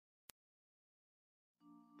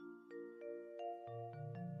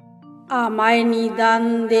আমায় নিদান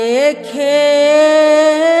দেখে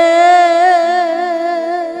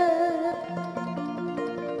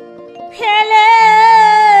ফেলে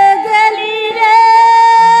গেলি রে,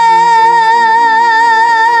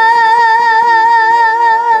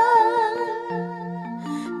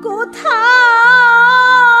 কোথায়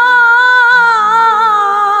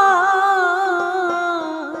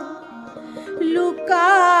লুকালি?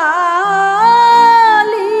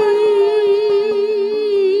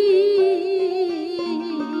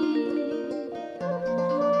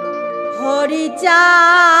 হরিচাঁদ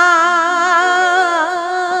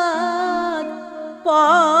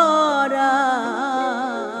পরাণ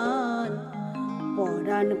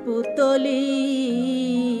পরাণ পুতলি,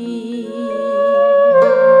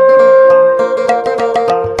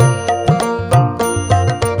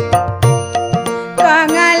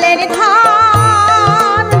 কাঙালের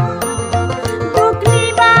ধান দুঃখ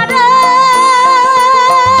নিবারে,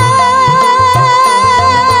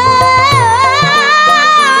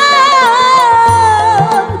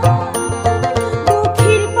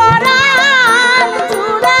 দুঃখীর পরাণ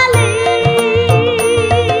জুড়ালি।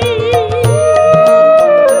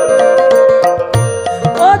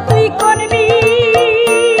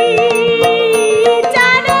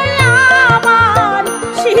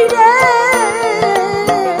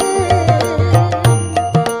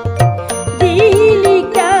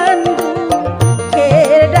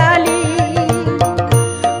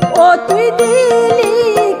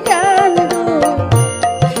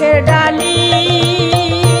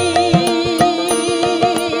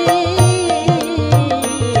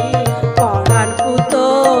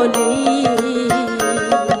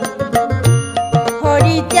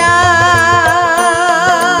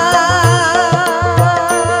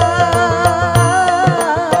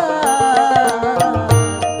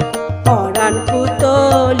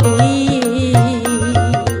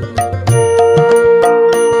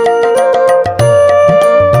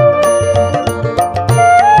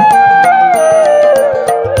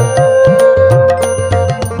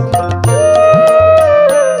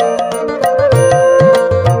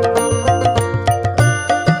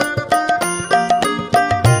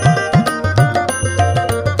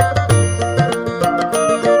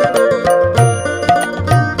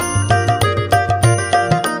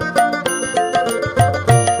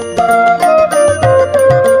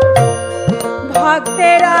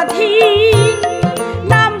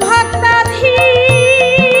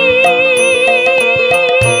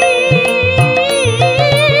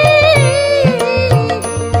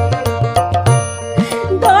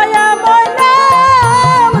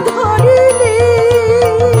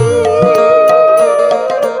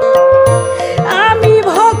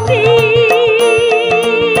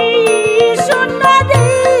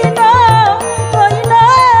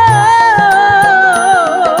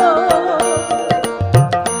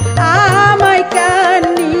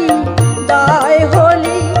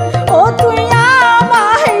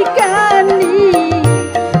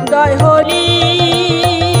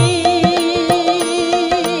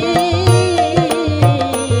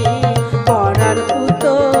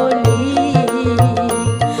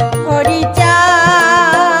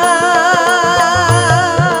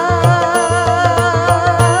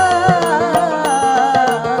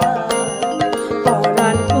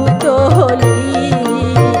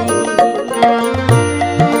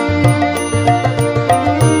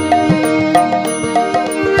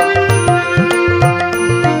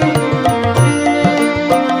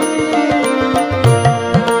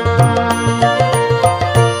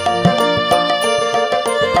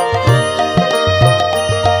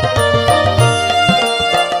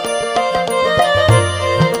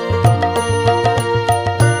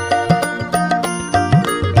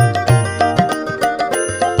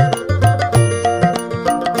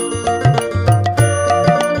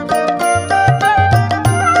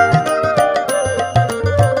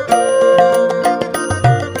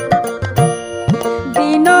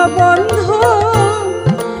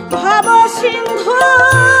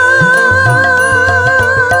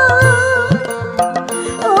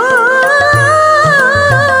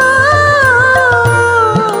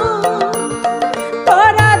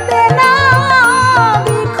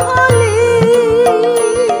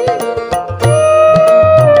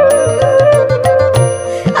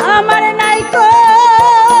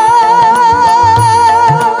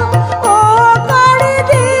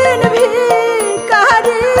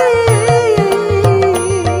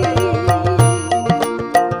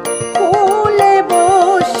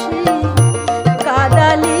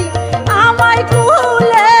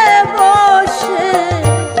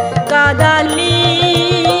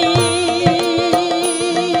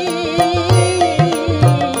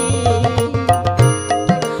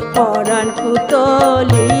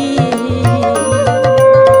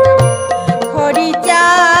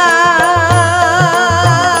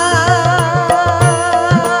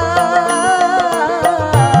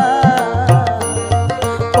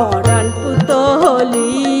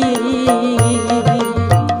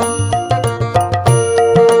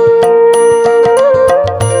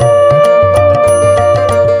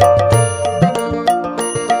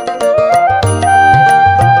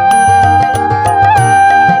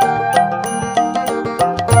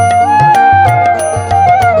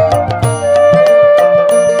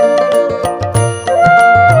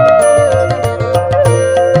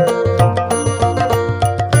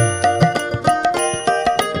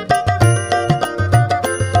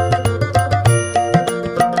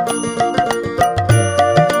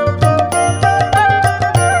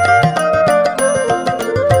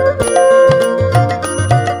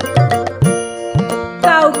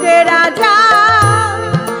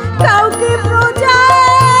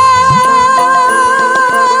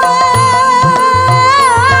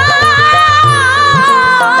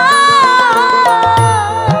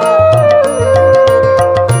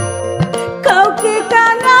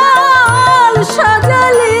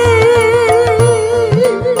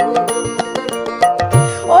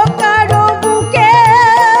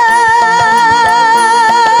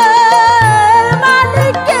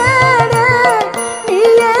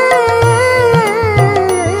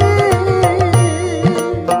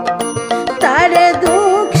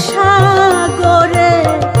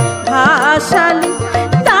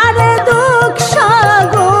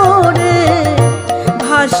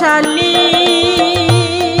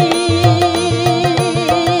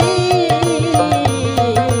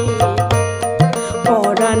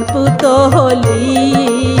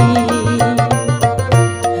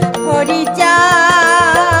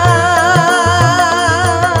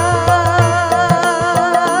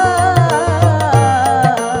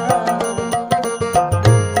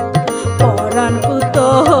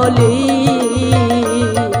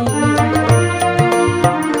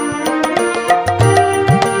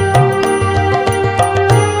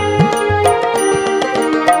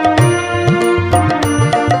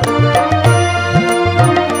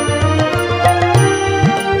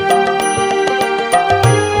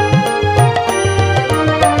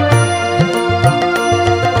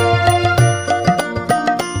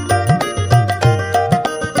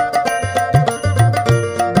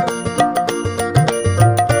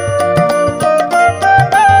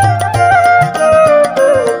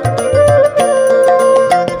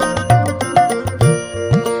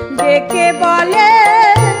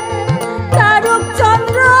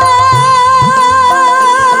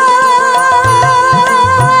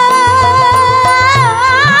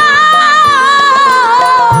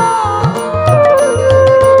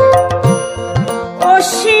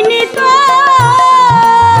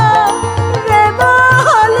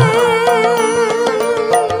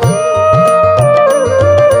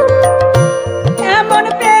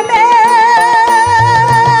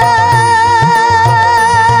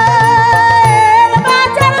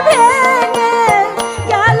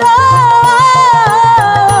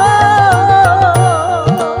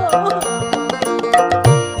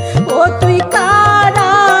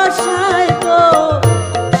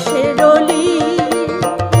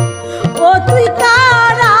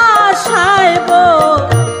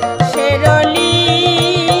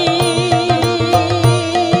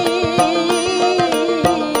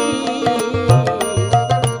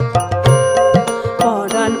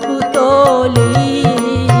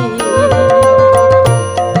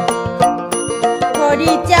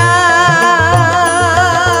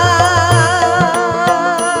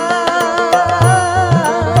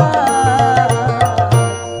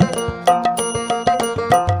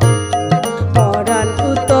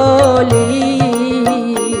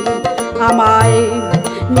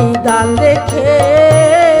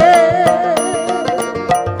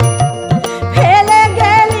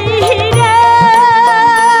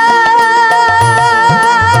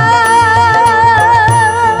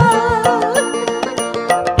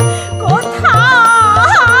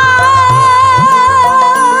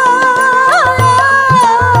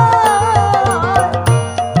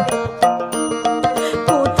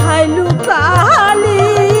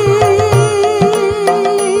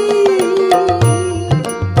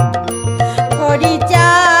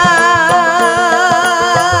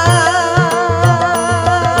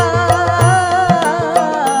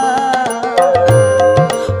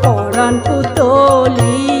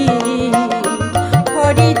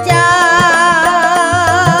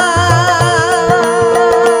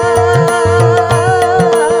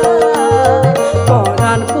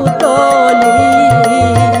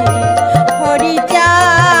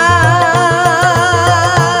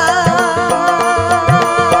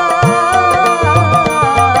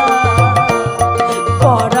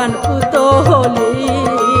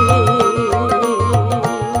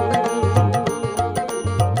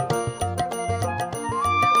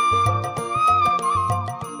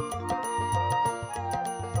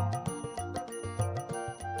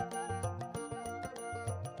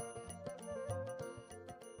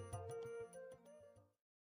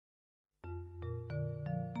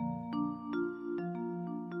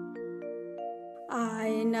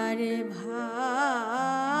 আয় না রে ভাই,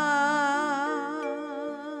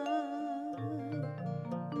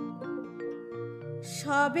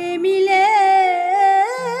 সবে মিলে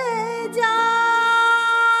যা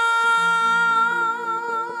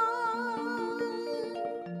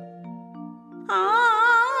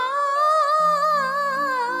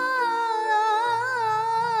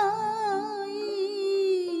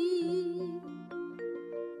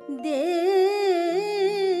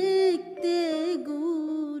দেখতে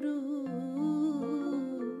গুরু,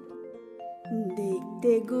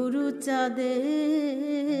 দেখতে গুরু চাঁদে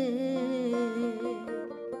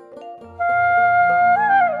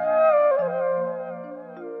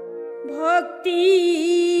ভক্তি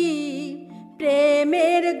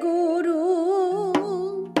প্রেমের গুরু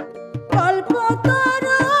কল্প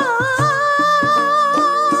করো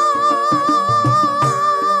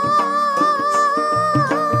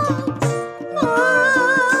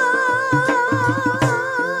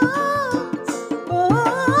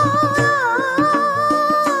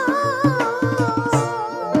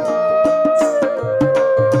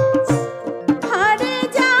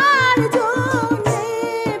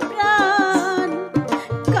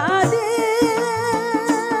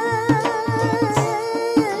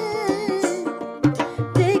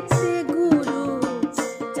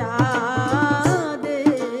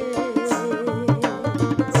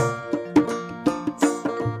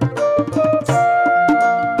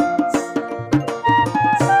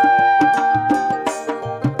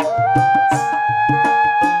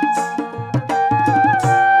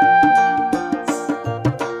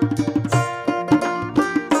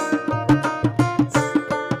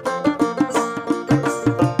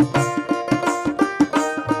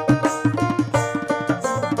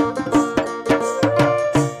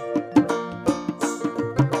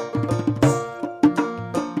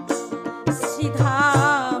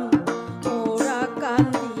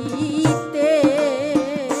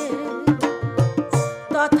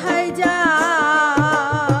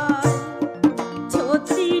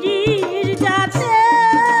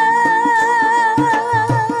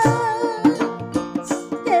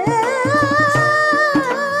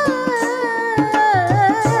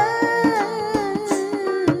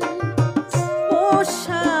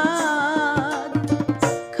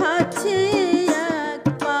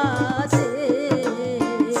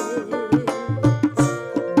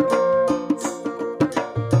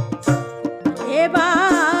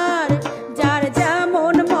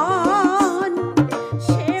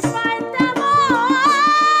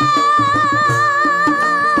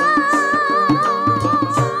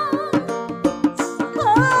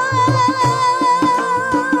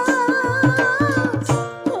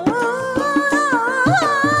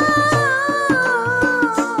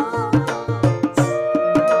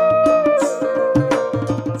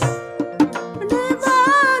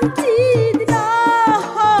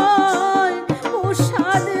পোষা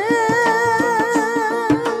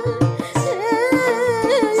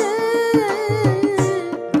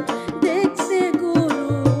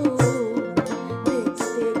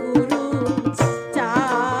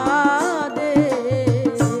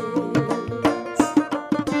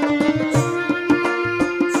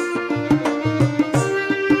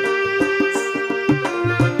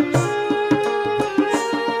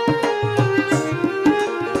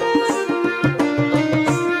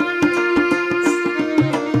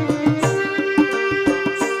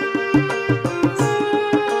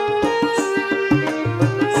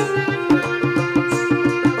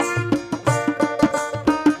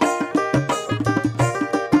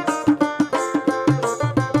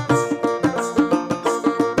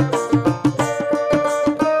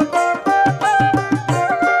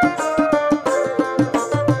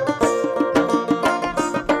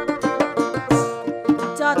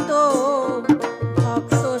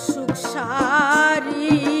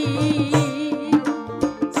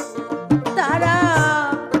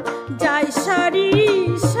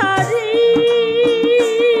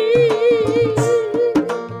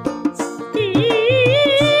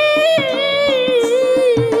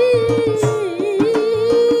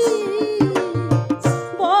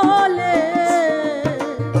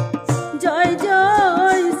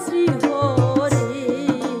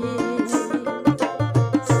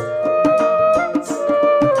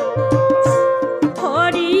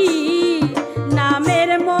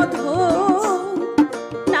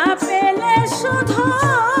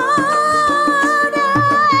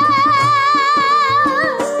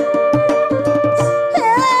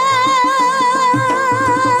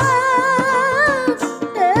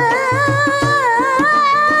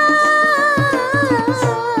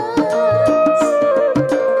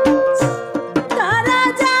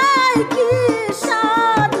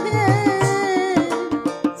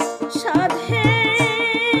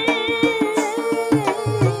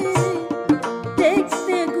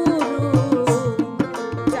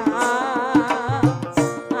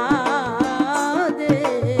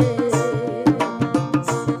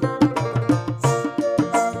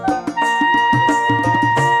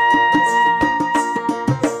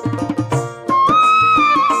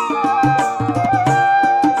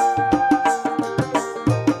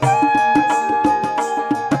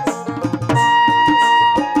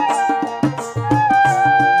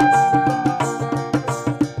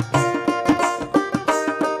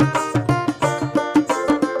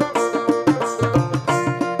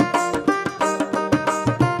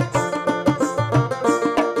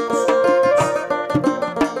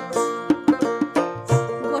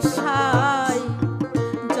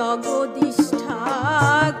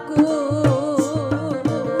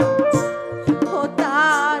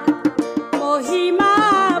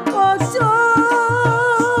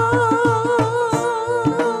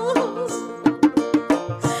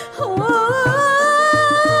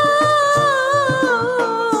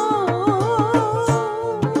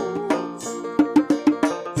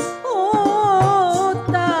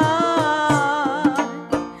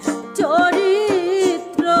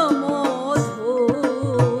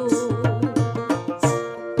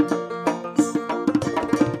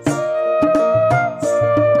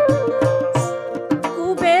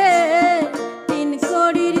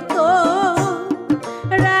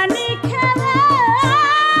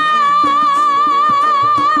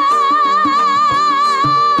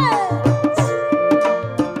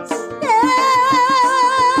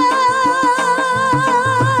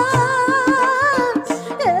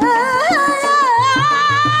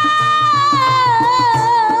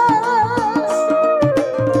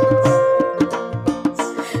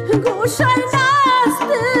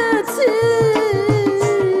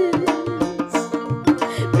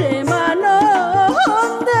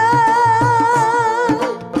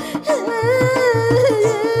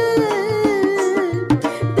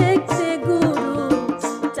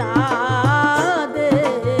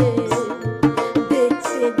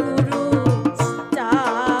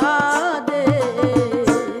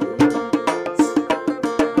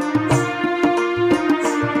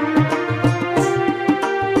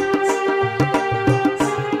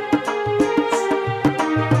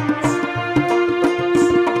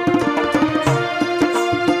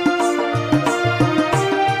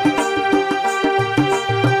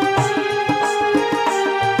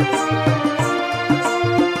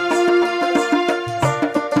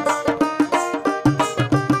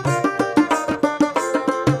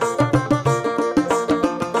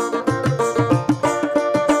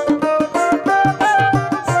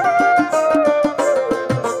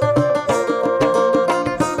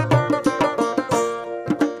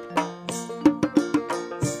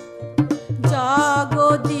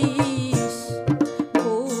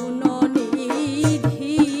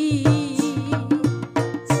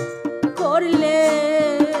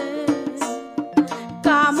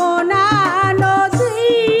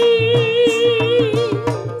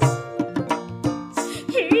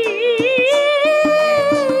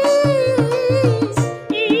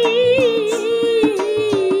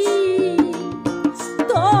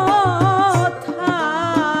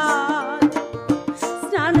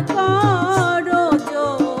করো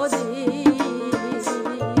যদি।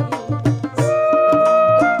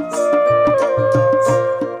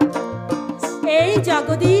 এই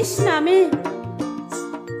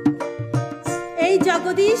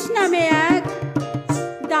জগদীশ নামে এক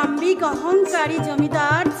দাম্ভিক অহংকারী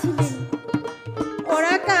জমিদার ছিলেন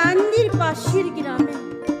ওরা কান্দির পাশের গ্রামে।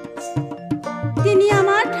 তিনি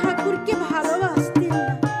আমার ঠাকুরকে ভালোবাসতেন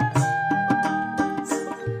না।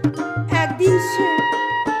 একদিন সে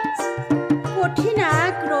কঠিন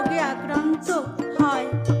এক রোগে আক্রান্ত হয়।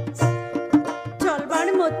 চলবার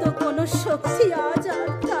মতো কোনো শক্তি আজ আর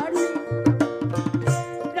তার নেই।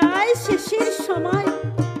 প্রায় শেষের সময়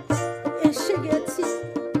এসে গেছি।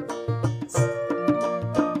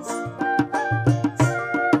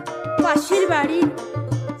 পাশের বাড়ির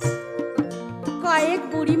কয়েক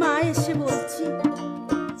বুড়ি মা এসে বলছি,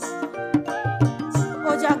 ও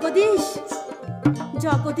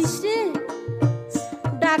জগদীশ রে,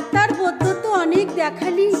 ডাক্তার বৈদ্য তো অনেক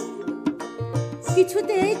দেখালি,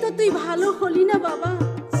 কিছুতেই তো তুই ভালো হলি না বাবা।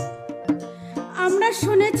 আমরা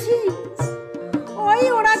শুনেছি ওই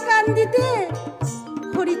ওড়াকান্দিতে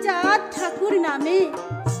হরিচাঁদ ঠাকুর নামে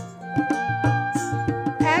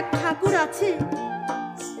এক ঠাকুর আছে,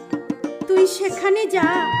 তুই সেখানে যা,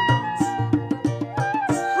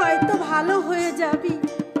 হয়তো ভালো হয়ে যাবি,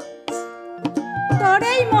 তোর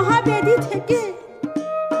এই মহাব্যাধি থেকে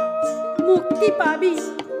মুক্তি পাবি।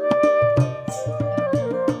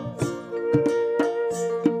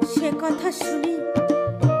 সে কথা শুনি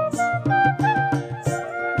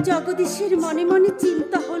জগদীশের মনে মনে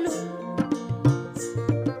চিন্তা হলো,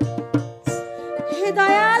 হে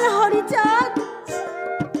দয়াল হরিচাঁদ,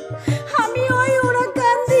 আমি ওই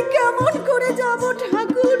ওড়াকান্দি কেমন করে যাব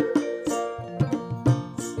ঠাকুর?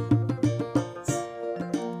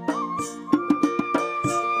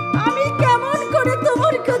 আমি কেমন করে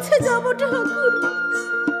তোমার কাছে যাব ঠাকুর?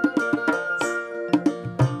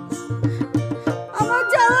 আমার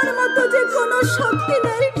যাওয়ার মতো যে কোনো শক্তি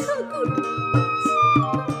নেই ঠাকুর।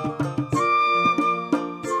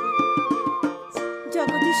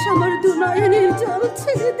 জগদীশ আমার দুনয়নের জল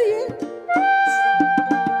ছেড়ে দিয়ে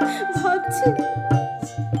ভাবছে,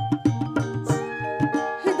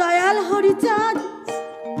 হে দয়াল হরিচাঁদ,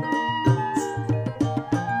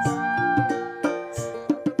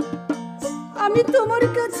 আমি তোমার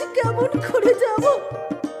কাছে কেমন করে যাব?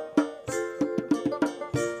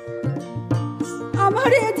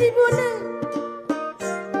 আমার এ জীবনে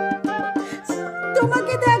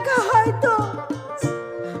তোমাকে দেখা হয়তো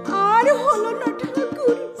আর হলো না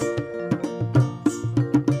ঠাকুর।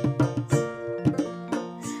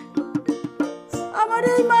 আমার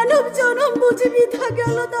এই মানব জনম বুঝি বৃথা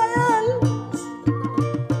গেল দয়াল।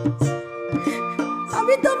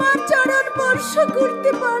 আমি তোমার চরণ স্পর্শ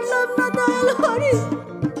করতে পারলাম না দয়াল হরি।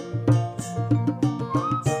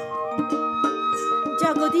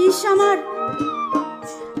 জগদীশ আমার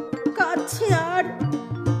কাছে আর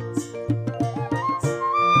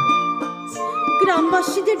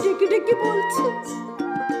গ্রামবাসীদের ডেকে ডেকে বলছে,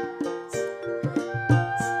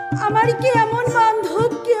 আমার কি এমন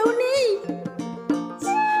বান্ধব কেউ নেই?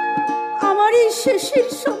 আমার এই শেষের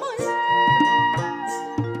সময়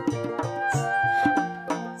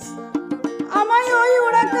আমায় ওই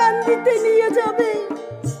ওড়াকান্দিতে নিয়ে যাবে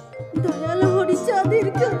দয়াল হরিচাঁদের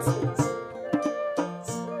কাছে।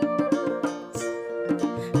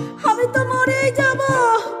 আমি তো মরেই যাব।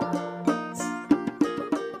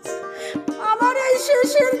 আমার এই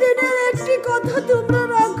শেষের দিনের একটি কথা তোমরা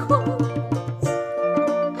রাখো,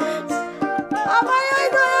 আমায় ওই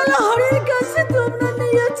দয়াল হরির কাছে তোমরা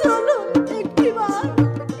নিয়ে চলো একটিবার।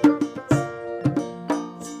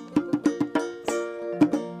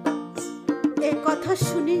 এ কথা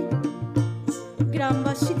শুনে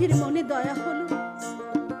গ্রামবাসীদের মনে দয়া হলো।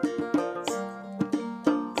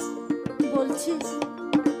 বলছে,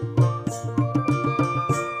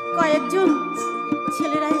 কয়েকজন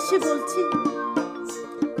ছেলেরা এসে বলছে,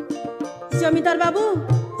 জমিদার বাবু,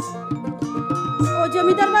 ও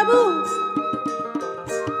জমিদার বাবু,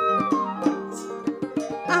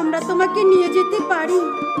 আমরা তোমাকে নিয়ে যেতে পারি,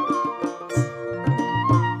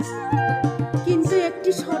 কিন্তু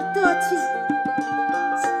একটি শর্ত আছে,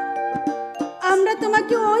 আমরা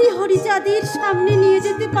তোমাকে ওই হরিচাঁদের সামনে নিয়ে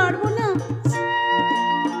যেতে পারবো না।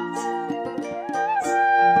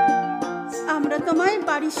 আমরা তোমায়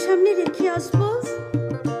বাড়ির সামনে রেখে আসবো,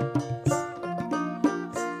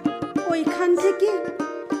 ওইখান থেকে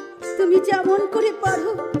তুমি যেমন করে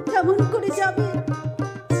পারো তেমন করে যাবে।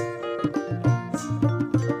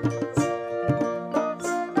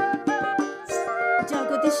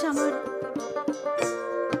 জগদীশ আমার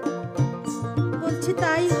বলছে,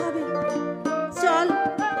 তাই হবে, চল,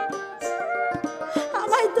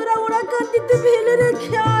 আমায় তোরা মাটিতে ফেলে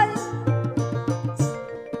রেখে আয়।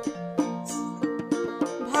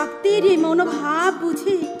 ভক্তের এই মনোভাব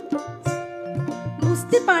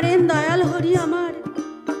বুঝতে পারেন দয়াল হরি আমার।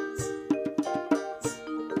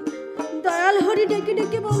 দয়াল হরি ডেকে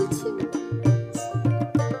ডেকে বলছে,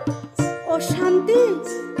 ও শান্তি,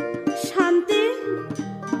 শান্তি,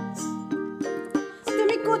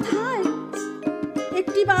 তুমি কোথায়?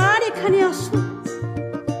 একটিবার এখানে আসো।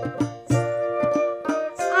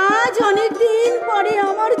 আজ অনেক দিন পরে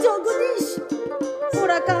আমার জগদীশ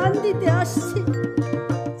ওরা কান দিতে আসছে।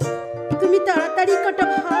 তুমি তাড়াতাড়ি কটা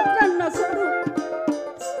ভাত রান্না করো।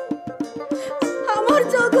 আমার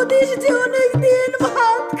জগদীশ যে অনেক দিন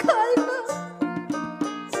ভাত খায় না।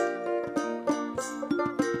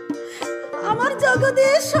 আমার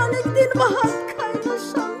জগদীশ অনেক দিন ভাত খায় না।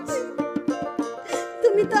 শান্তি,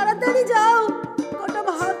 তুমি তাড়াতাড়ি যাও, কটা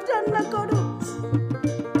ভাত রান্না করো।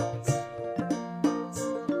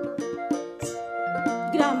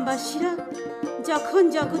 গ্রামবাসীরা যখন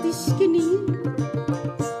জগদীশকে নিয়ে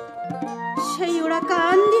সেই ওরা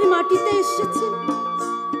কান্দির মাটিতে এসেছে,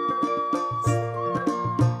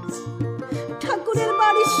 ঠাকুরের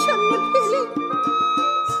বাড়ির সামনে ফেলে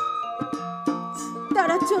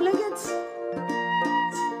তারা চলে গেছে।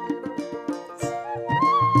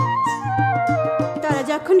 তারা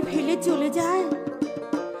যখন ফেলে চলে যায়,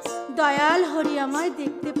 দয়াল হরি আমায়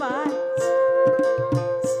দেখতে পায়।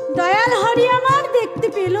 দয়াল হরি আমার দেখতে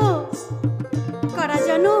পেল কারা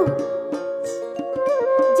জানো?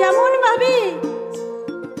 যেমন ভাবে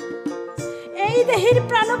এই দেহের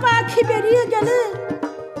প্রাণ পাখি বেরিয়ে গেলে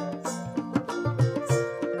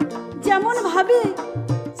যেমন ভাবে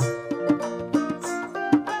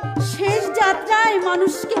শেষ যাত্রায়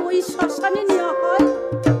মানুষকে ওই শ্মশানে নেওয়া হয়,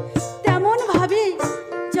 তেমন ভাবে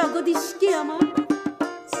জগদীশকে আমার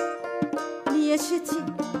নিয়ে এসেছে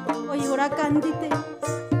ওই ওরা কান্দিতে।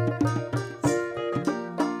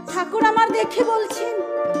 ঠাকুর আমার দেখে বলছেন,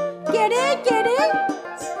 কে রে, কে রে?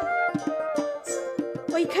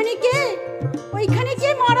 ওইখানে কে? ওইখানে কে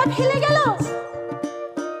মরা ফেলে গেল?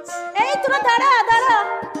 এই তোরা দাঁড়া, দাঁড়া।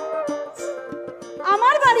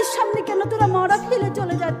 আমার বাড়ির সামনে কেন তোরা মরা ফেলে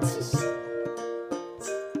চলে যাচ্ছিস?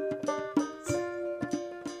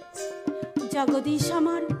 জগদীশ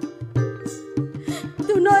আমার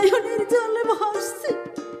দু নয়নের জলে ভাসছে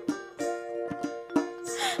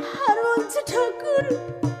আর বলছে, ঠাকুর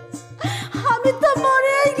আমি তো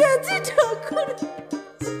মরেই গেছি। ঠাকুর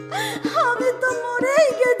আমি তো মরেই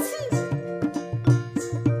গেছি।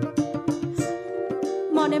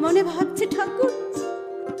 মনে মনে ভাবছে, ঠাকুর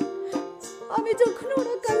আমি যখন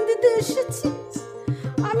ওরা কান্দিতে এসেছি,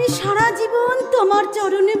 আমি সারা জীবন তোমার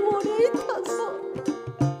চরণে মরেই থাকবো।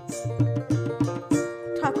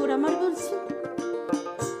 ঠাকুর আমার বলছে,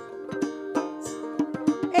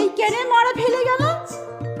 এই কেনে মরা ফেলে গেল?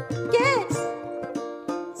 কে?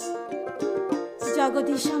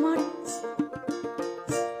 জগদীশ আমার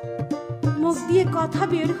মুখ দিয়ে কথা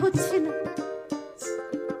বের হচ্ছে না,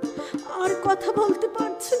 আর কথা বলতে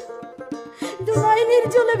পারছে না। দু নয়নের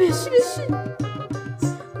জলে ভেসে ভেসে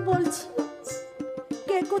বলছি,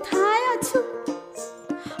 কে কোথায় আছো?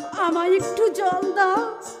 আমায় একটু জল দাও,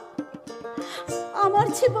 আমার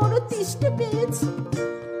যে বড় তেষ্টা পেয়েছে।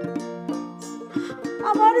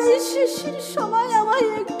 আমার এই শেষের সময় আমায়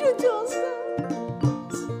একটু জল দাও।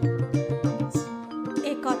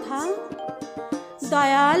 এ কথা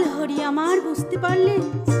দয়াল হরি আমার বুঝতে পারলেন।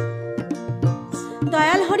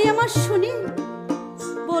 দয়াল হরি আমার শুনে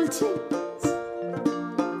বলছে,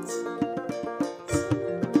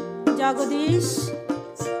 জগদীশ,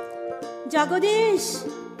 জগদীশ,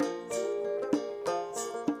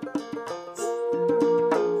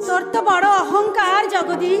 তোর তো বড় অহংকার।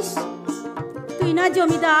 জগদীশ, তুই না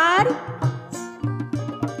জমিদার,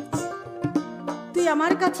 তুই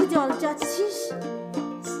আমার কাছে জল চাচ্ছিস?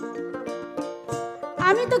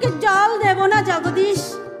 আমি তোকে জল দেব না জগদীশ।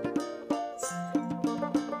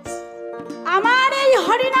 আমার এই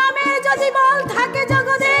হরিনামের যদি বল থাকে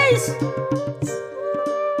জগদীশ,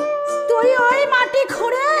 তুই ওই মাটি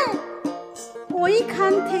খুঁড়ে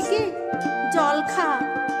ওইখান থেকে জল খা।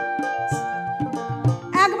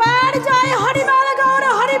 একবার জয় হরিবল গৌর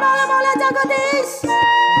হরিবল বলে জগদীশ,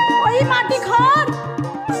 ওই মাটি খড়,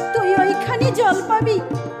 তুই ওইখানে জল পাবি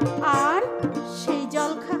আর সেই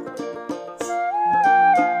জল খা।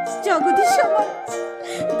 জগদীশ আমার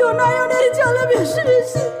দু নয়নের জলে ভেসে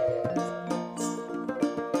ভেসে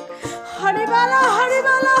হরিবালা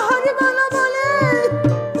হরিবালা হরিবালা বলে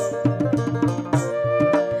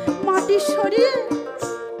মাটি সরিয়ে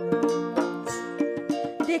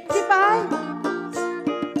দেখতে পায়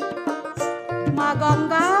মা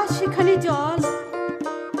গঙ্গা সেখানে জল।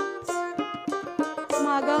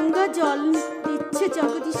 মা গঙ্গা গঙ্গা জল দিচ্ছে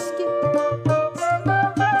জগদীশকে।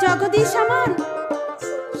 জগদীশ আমার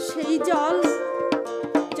সেই জল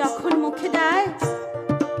যখন মুখে দেয়,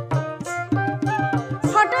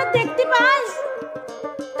 হঠাৎ দেখতে পায়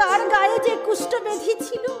তার গায়ে যে কুষ্ঠ ব্যাধি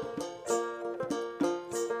ছিল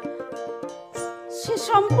সে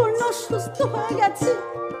সম্পূর্ণ সুস্থ হয়ে গেছে।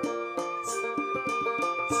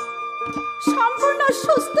 সম্পূর্ণ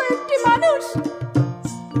সুস্থ একটি মানুষ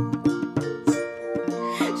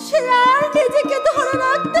সে আর নিজেকে ধরে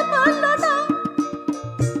রাখতে পারল না।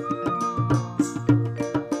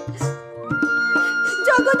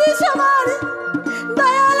 জগদীশ আমার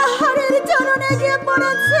দয়াল হরির চরণে গিয়ে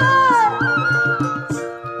পড়েছে।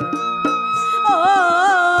 ও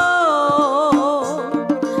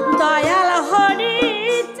দয়াল হরি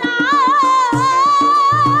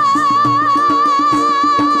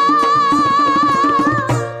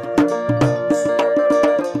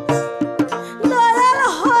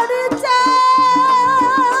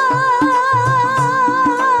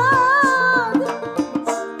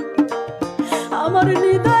আমার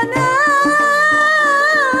নিদানে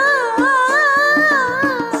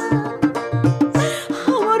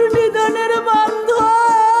আমার নিদানের বান্ধ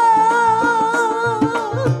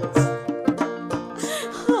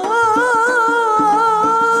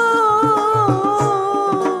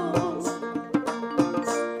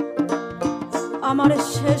আমার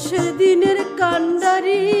শেষের দিনের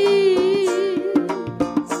কান্ডারি।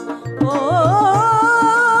 ও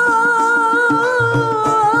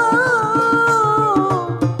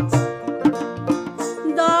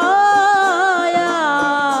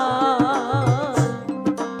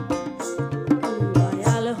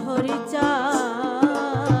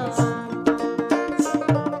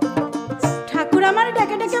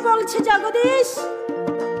বলছে জগদীশ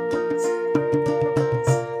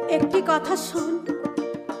একটি কথা শোন,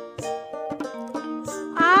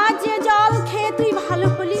 আজ যে জল খেয়ে তুই ভালো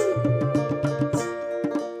হলি,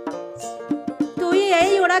 তুই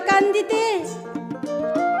এই ওড়াকান্দিতে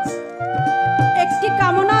একটি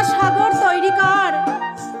কামনা সাগর তৈরি কর।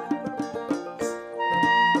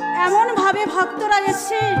 এমন ভাবে ভক্তরা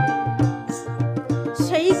এসে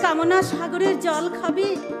সেই কামনা সাগরের জল খাবে,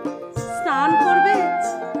 স্নান করবে,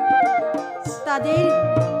 তাদের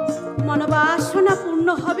মনোবাসনা পূর্ণ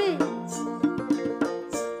হবে,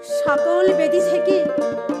 সকল ব্যাধি থেকে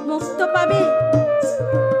মুক্ত পাবে।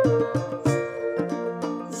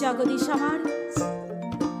 জগদীশ আমার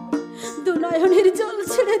দুনয়নের জল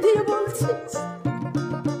ছেড়ে দিয়ে বলছে,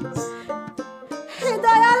 হে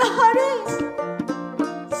দয়াল হরে,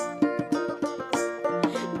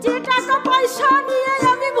 যে টাকা পয়সা নিয়ে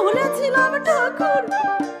আমি ভুলেছিলাম ঠাকুর,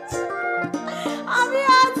 আমি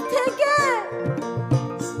আজ থেকে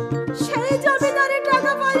সেই জমিদারি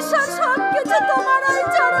টাকা পয়সা সব কিছু তোমার ওই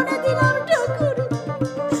চরণে দিলাম ঠাকুর।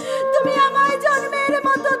 তুমি আমায় জন্মের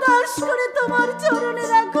মতো দাস করে তোমার চরণে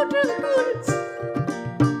রাখো ঠাকুর।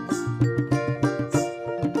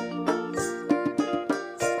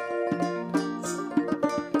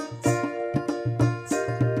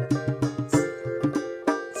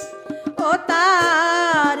 ও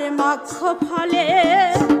তার মক্ষ ফলে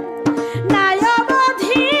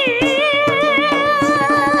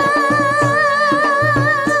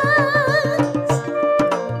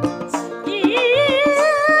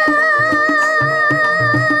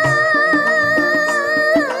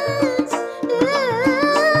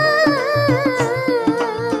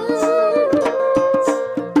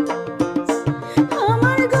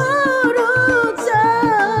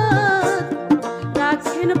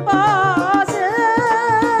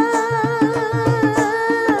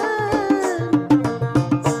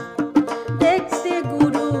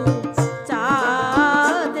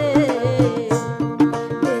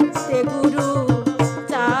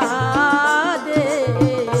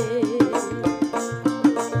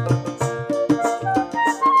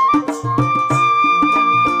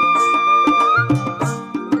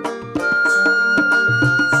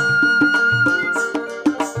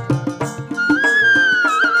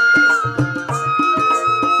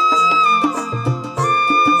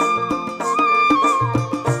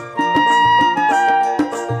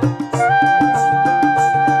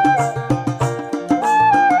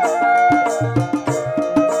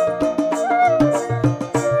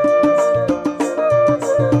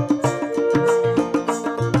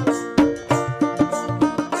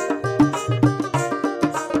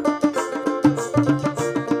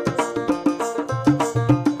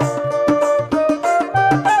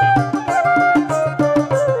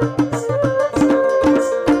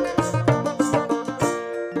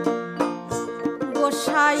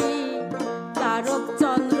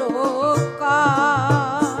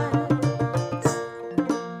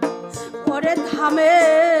ওরে ধামে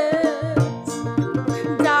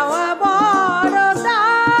যাওয়া বড়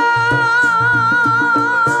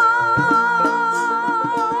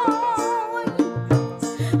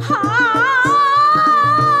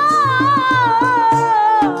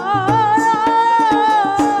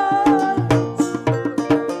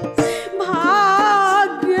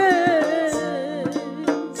ভাগ্যে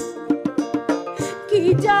কি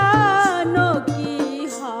জানো কি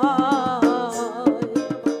হয়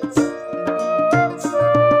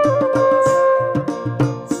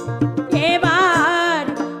এবার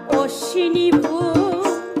অশ্বিনী ভূ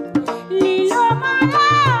লীল মালা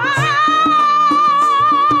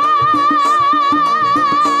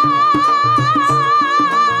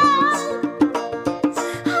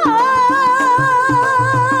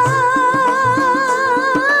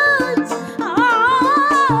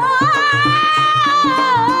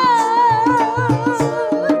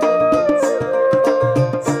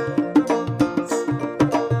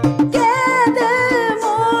কেঁদে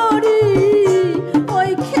মরি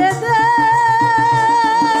ওই খেদে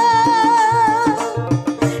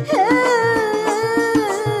হে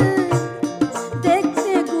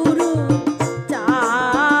দেখতে গুরু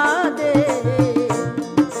চাঁদে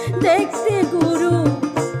দেখতে গুরু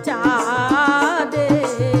চাঁদে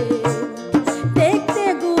দেখতে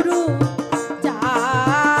গুরু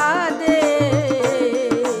চাঁদে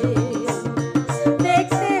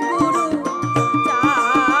দেখতে গুরু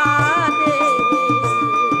চাঁদে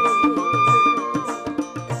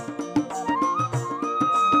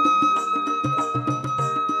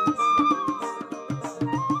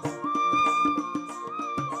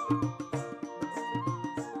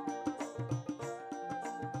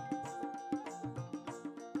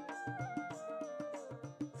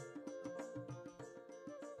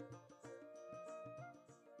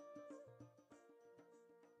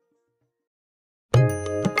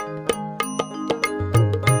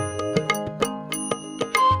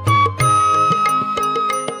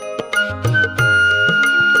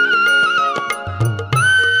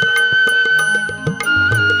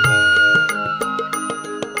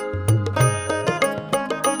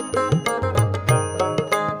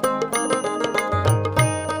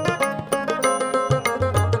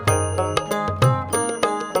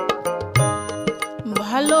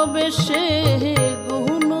ভালোবেসে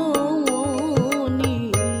গুণমণি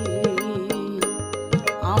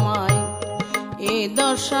আমায় এ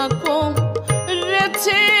দশা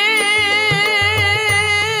করেছে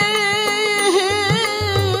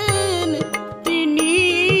তিনি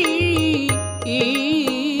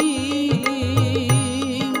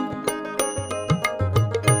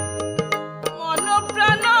মন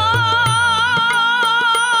প্রাণ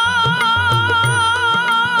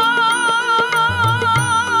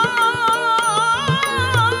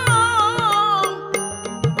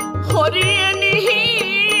হরিয়ে নিহি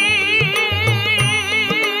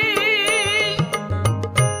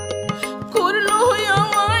করলো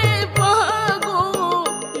আমায় পাগলিনী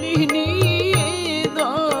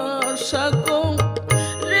দর্শক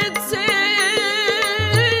রেছেন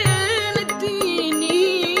তিনি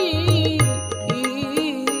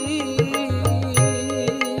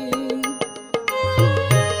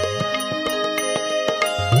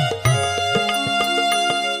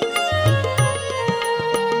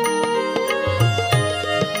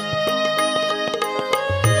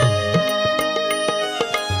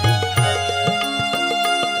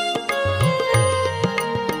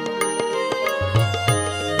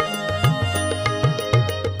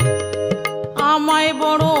আমায়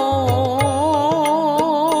বড়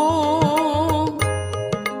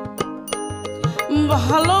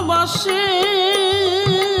ভালোবাসে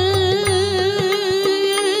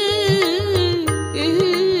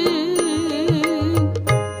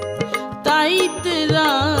তাই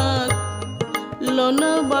তেরা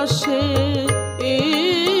লোনবাসে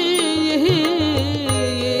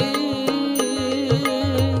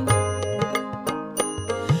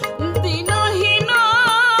দিনহীন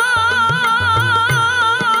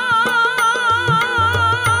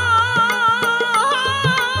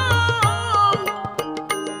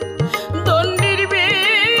দণ্ডির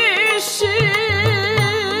বেশে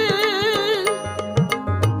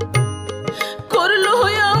করলো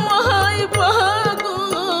আমায়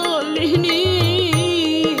পাগলিনী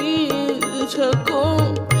ঝকো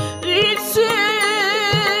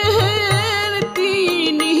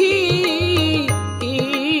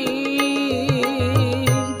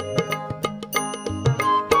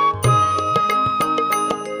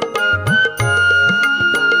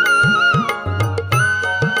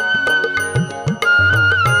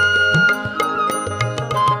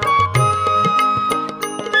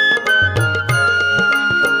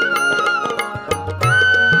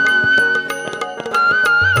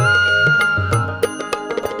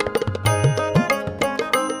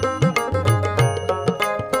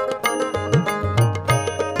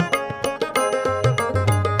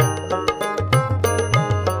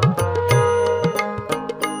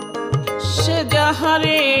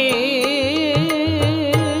যাহারে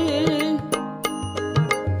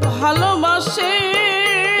ভালোবাসে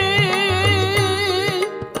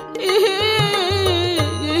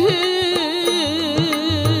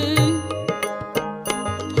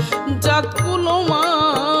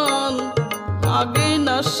যাকুলমান আগে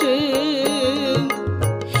না সে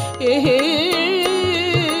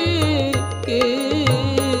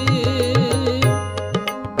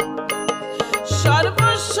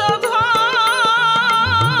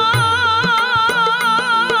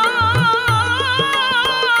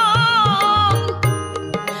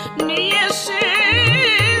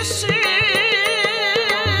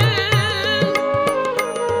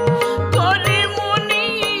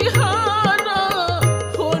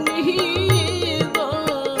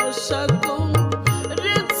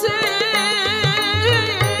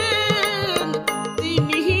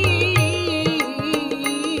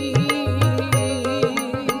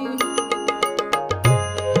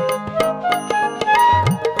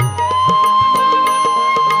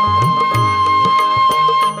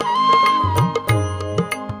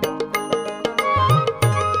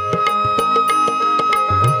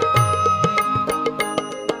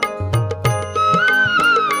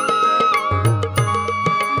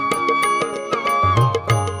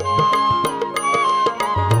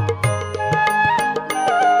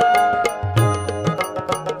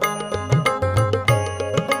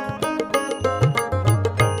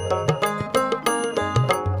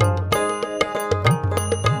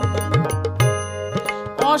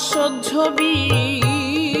অসহ্য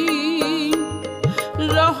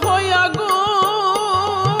রহয়া গো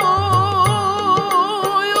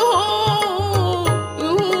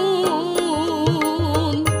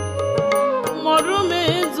মরমে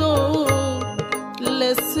যো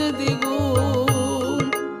লেসে দিগুন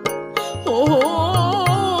ও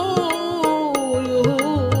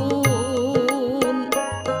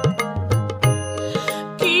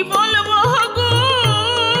কি বলবো গো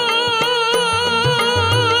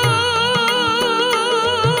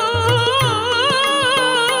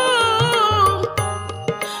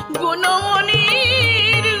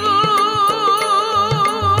গুণমণির গুণ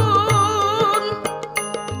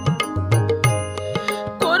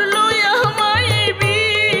করলো আমায়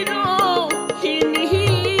বিরোহিণী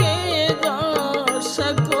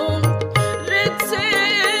দর্শকম রেছেন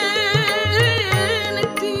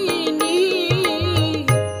তিনি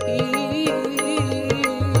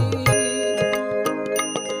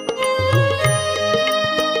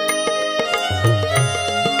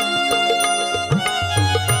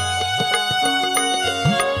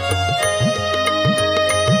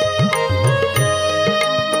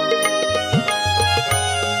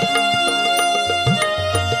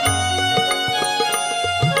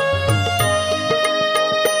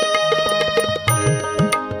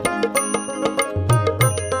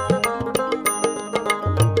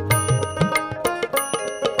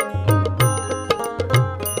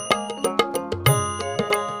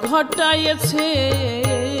ঘটাইছে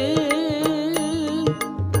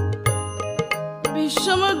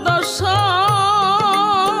বিষম দশা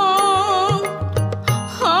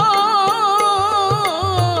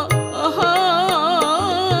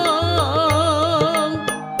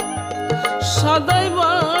সদাই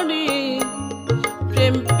বাড়ি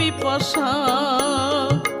প্রেম পিপাসা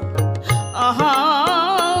আহা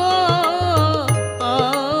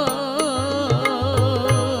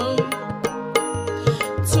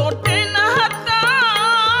ছোটে না হাতা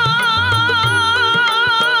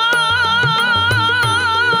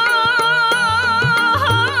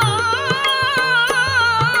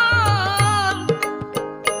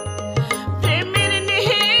প্রেমের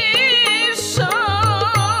নিঃশ্বাস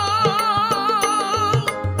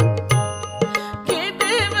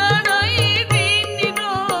কেঁদে বেড়াই দিন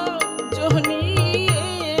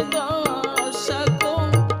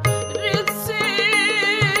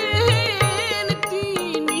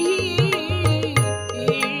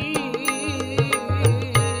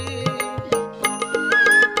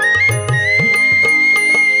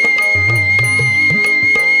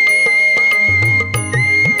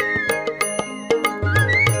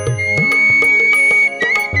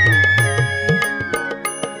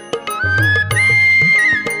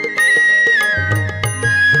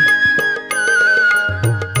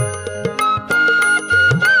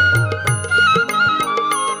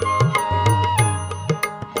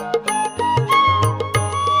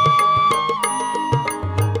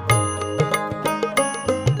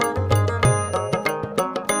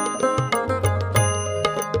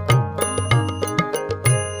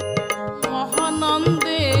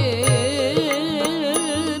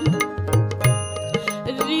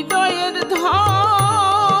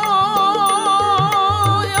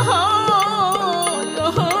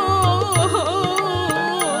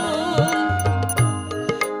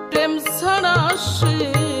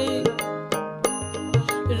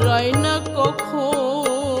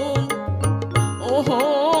কখন ওহো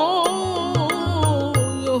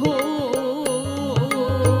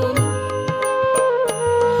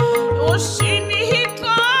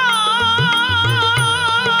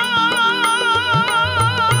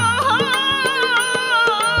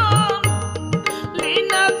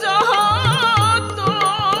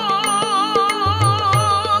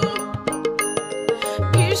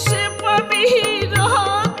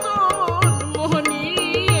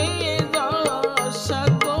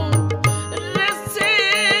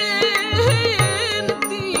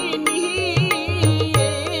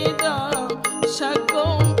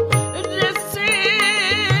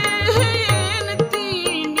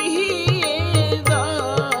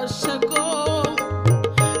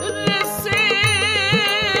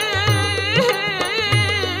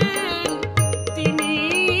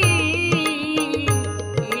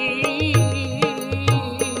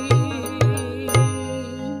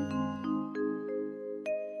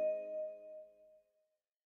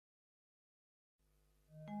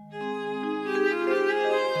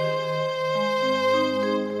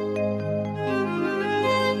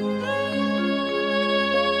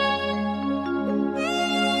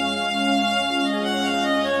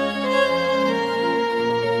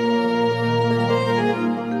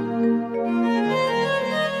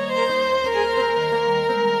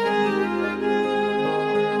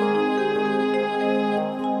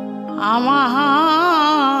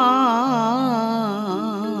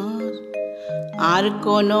আর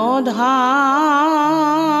কোনো ধাম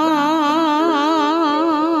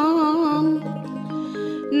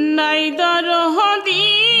নাই দরহদি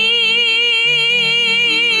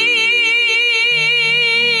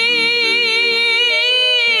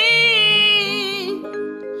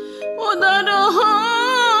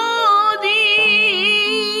ওদরহদি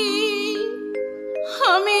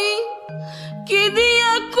আমি কি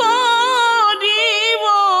দিয়া করিব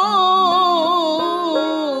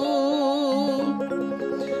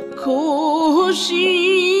খুশি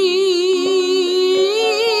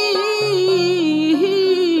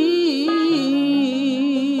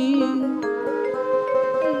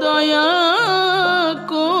দয়া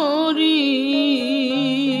করি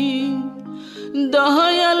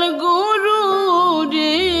দয়াল গুরু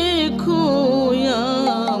রেখো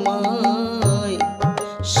আমায়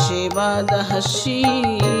সেবা দাসী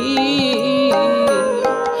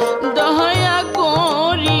দয়া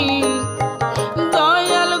করি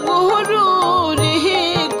দয়াল গুরু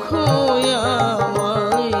রেখো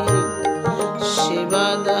আমায় সেবা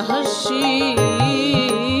দাসী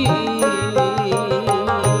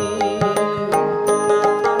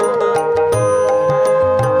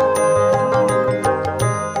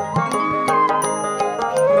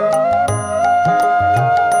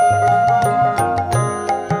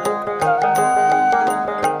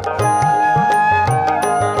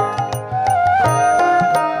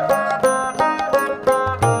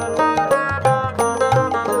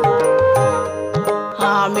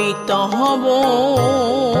আমি তো হব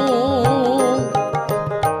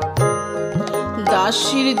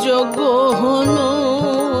দাসীর যোগ্য হন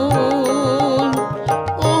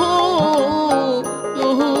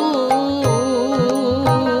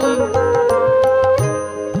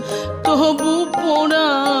তবু পোড়া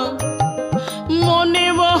মনে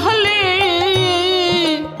বহলে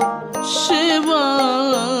সেবা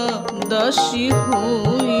দাসী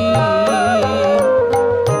হই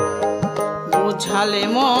বুঝালে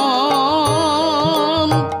মন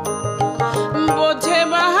বোঝে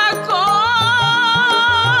বাহাক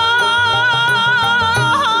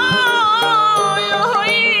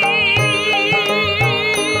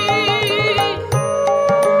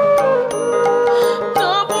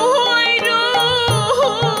তবু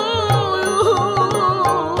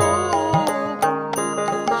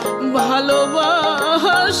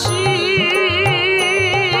ভালোবাসি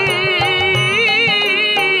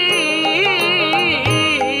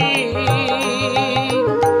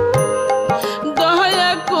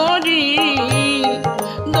দয়া করি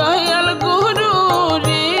দয়াল গুরু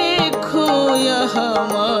রেখো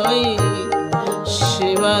আমায়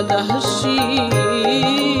সেবা দাসী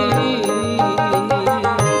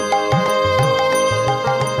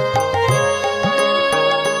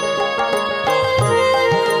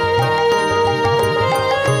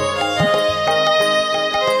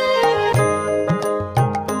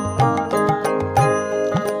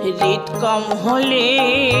রিত কম হলে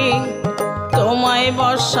তোমায়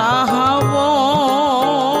বসাব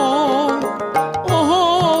ওহো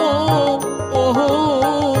ওহো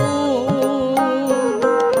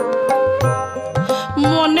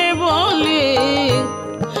মনে বলে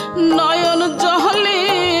নয়ন জলে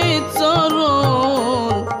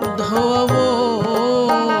চরণ ধোব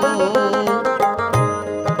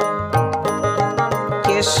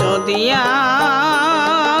দিয়া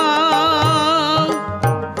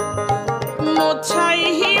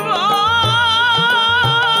মোছাইব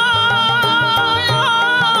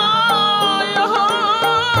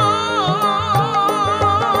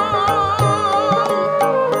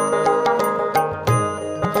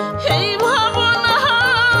এই ভাবনা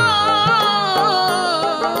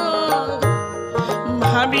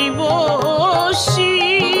ভাবিব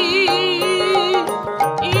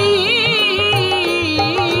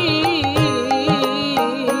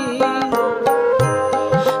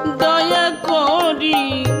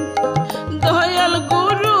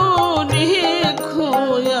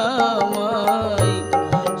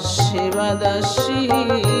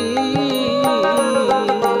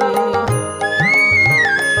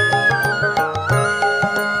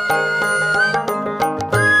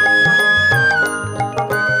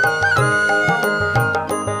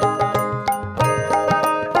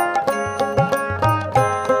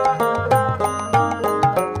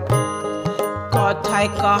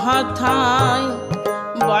কথায়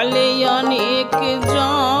বলে অনেক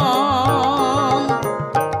জন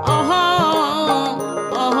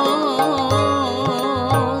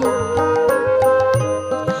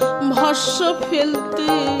ভস্য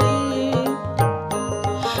ফেলতে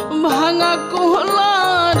ভাঙা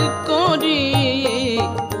কোহলার করে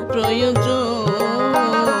প্রয়োজন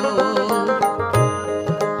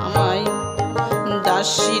আমায়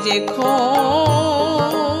দাসী রেখো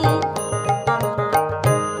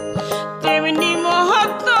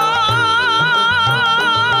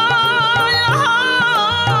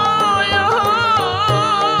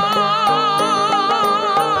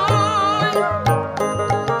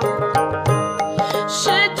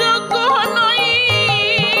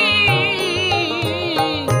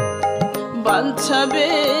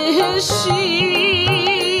বেশি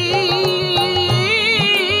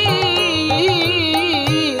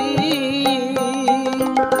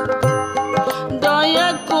দয়া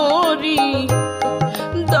করি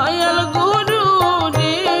দয়াল গুরু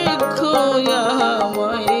রেখো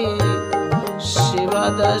আমায় সেবা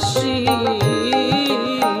দাসী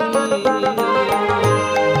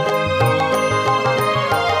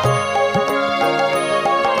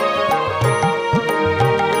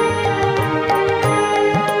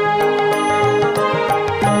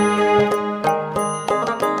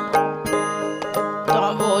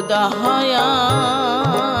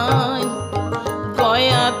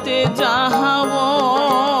গয়াতে যাহাব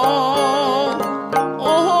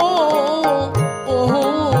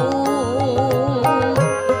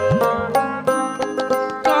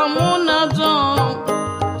কামনা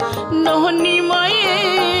নহনি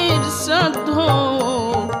মায়ের শ্রাদ্ধ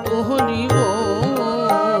করিব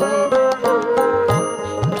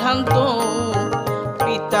ভ্রান্ত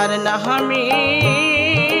পিতার নামে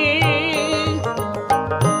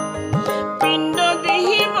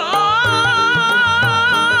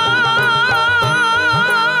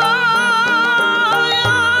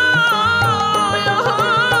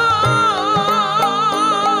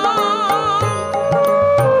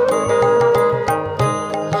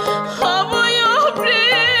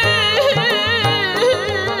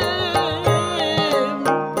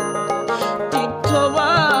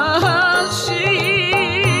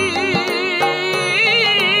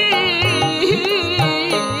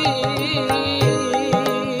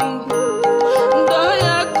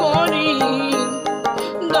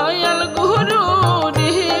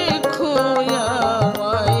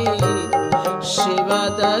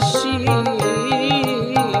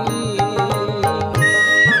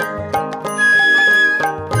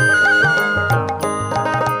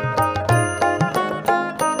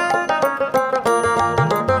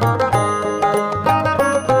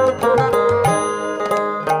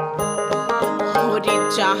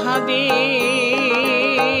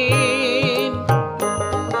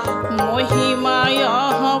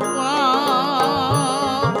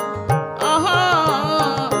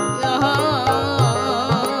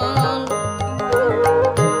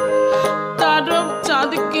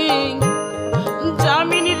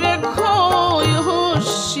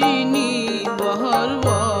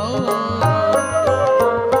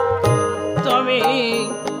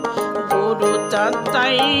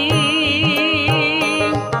তাই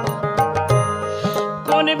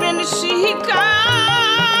করবেন শিকা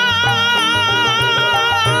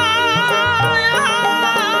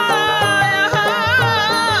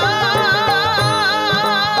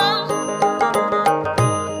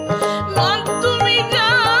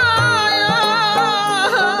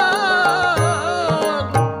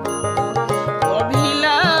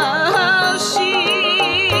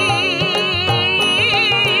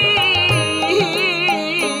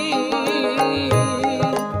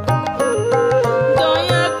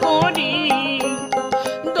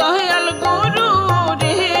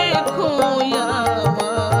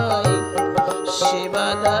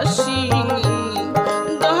দাসী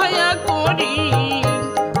দয়া করি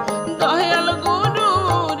দয়াল গুরু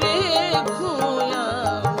রেখো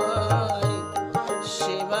আমায়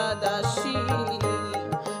সেবা দাসী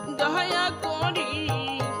দয়া করি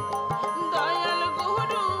দয়াল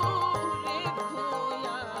গুরু রেখো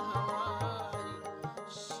আমায়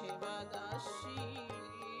সেবা দাসী।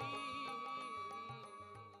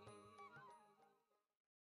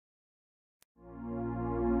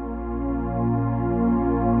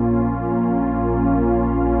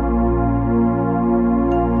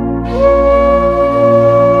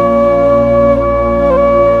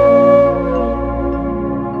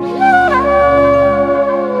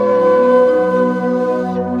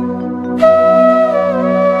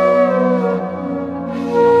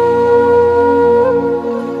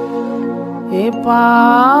 এ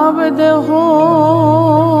পাপ দেহ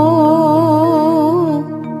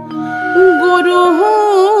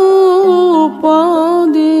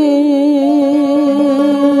গুরুপদে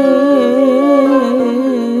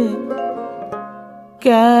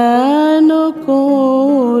কেন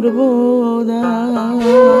করব দান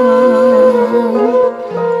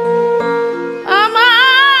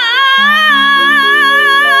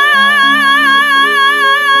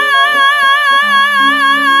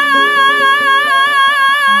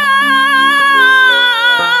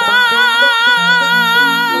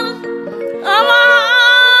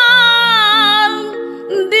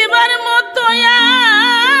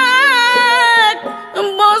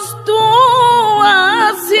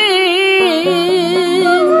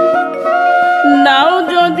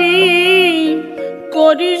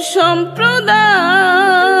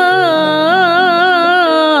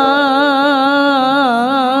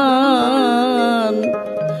সম্প্রদান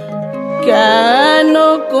কেন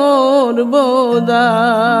করব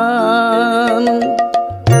দান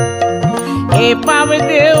এ পাপ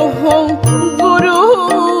দেহ গুরু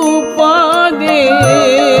পদে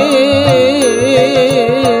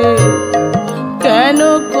কেন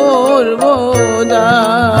করব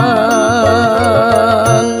দান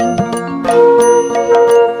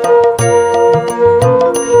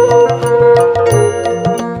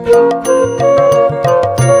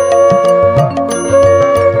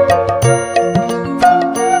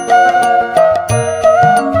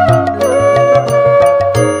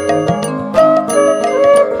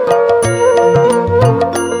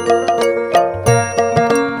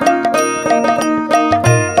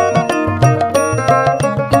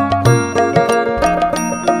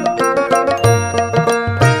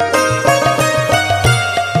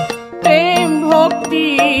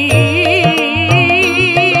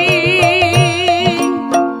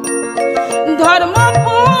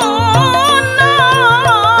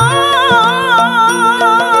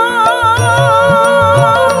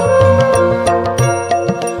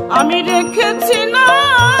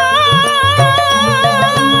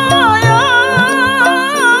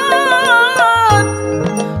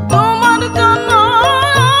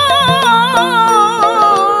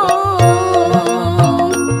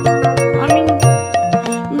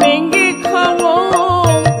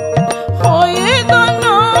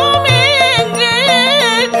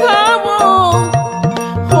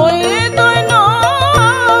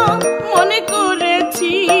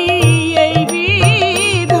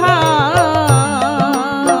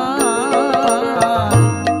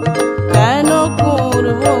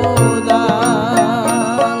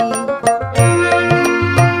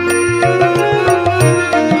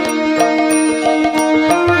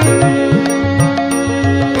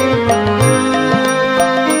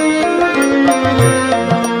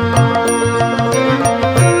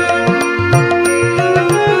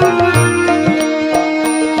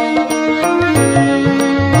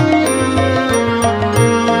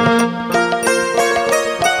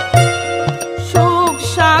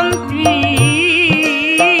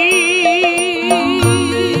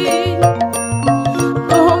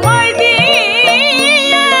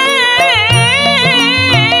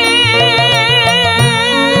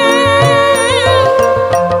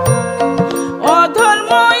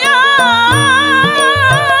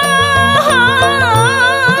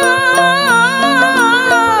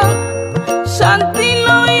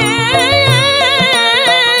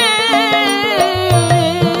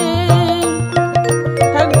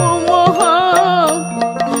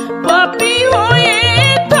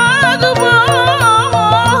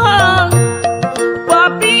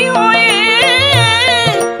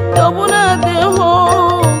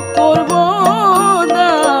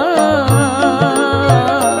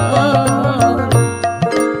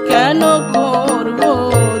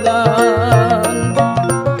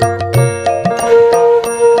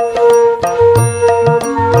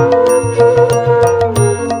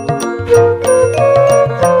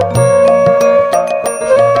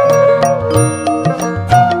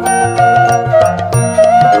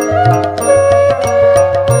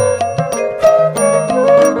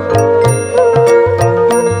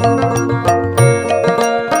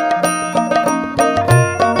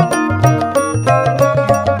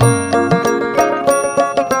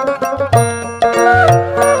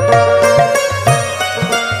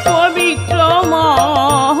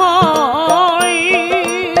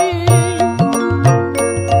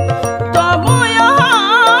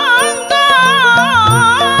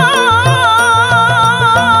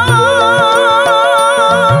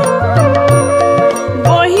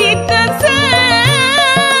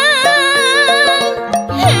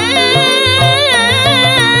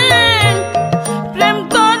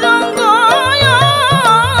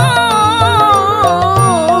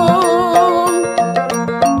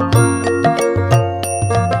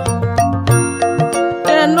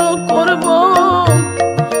করব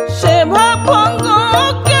সেবা ভঙ্গ,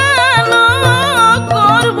 কেন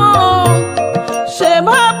করব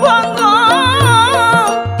সেবা ভঙ্গ,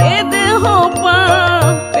 এ দেহ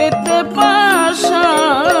পেতে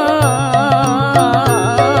পাশান,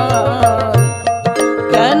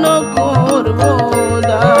 কেন করব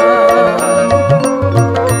দান।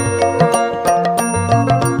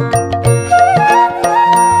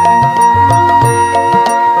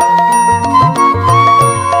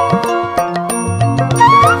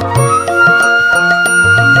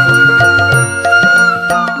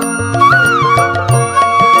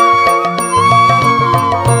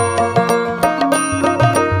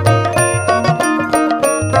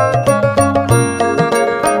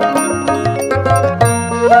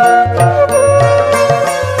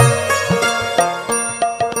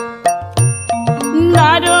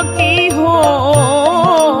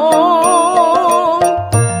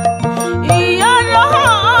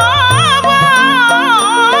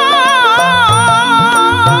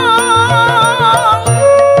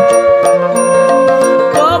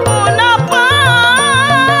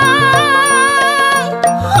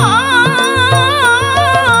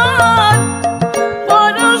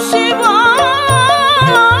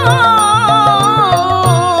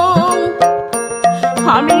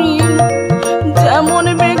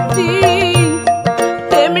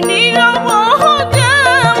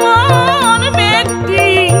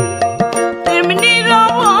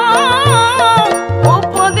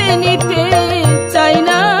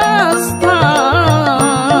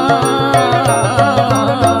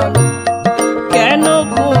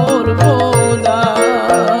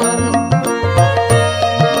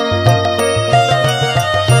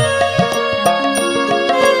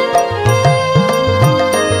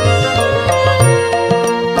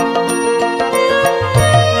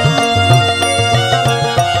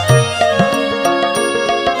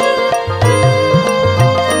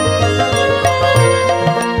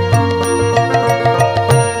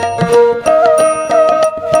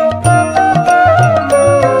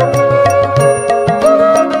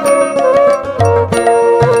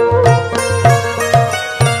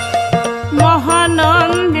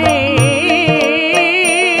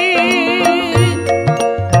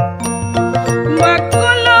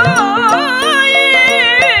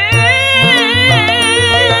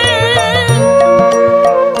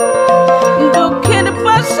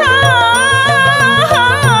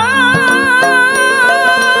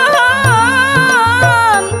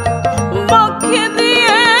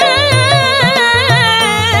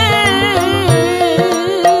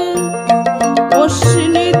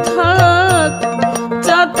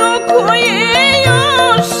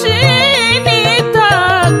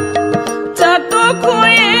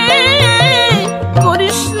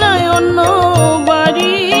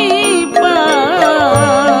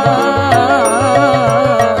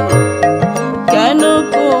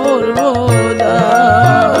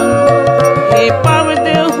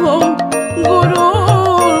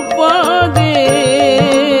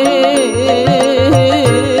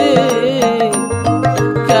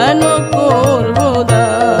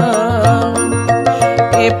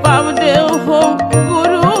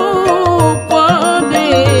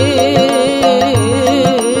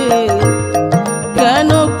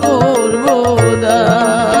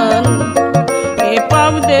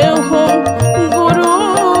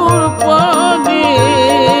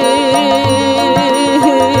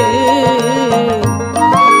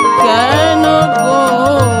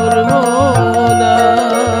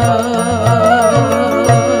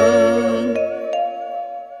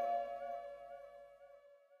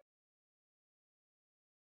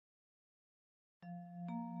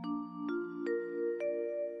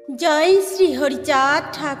 जय श्री हरिचाँद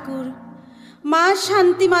ठाकुर मा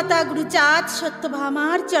शांति माता गुरुचाँद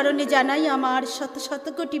सत्यभामार चरणे जानाई आमार शत शत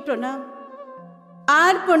कोटी प्रणाम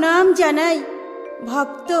और प्रणाम जानाई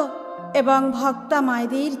भक्त एवं भक्ता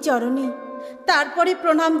मायेदेर चरणे तारपरे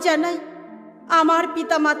प्रणाम जानाई आमार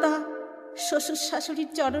पिता माता शशुर शाशुड़ीर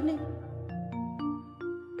चरणे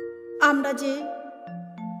आमरा जे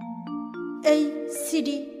এই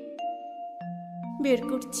সিডি বের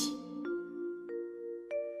করছি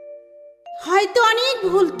হয়তো অনেক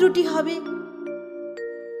ভুল ত্রুটি হবে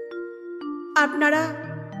আপনারা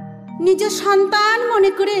নিজ সন্তান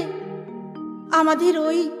মনে করে আমাদের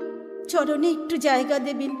ওই চরণে একটু জায়গা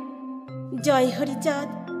দেবেন জয় হরিচাঁদ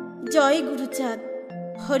জয় গুরুচাঁদ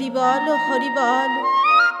হরি বল হরি বল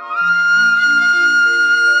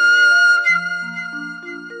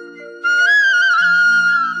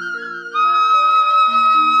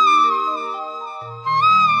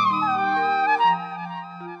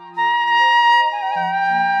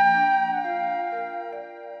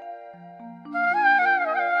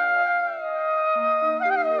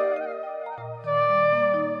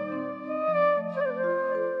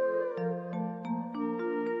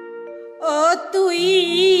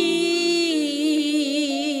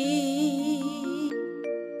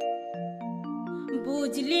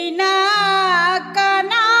বুঝলি না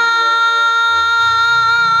কানা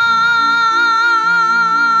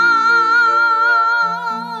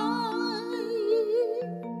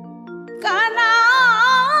কানা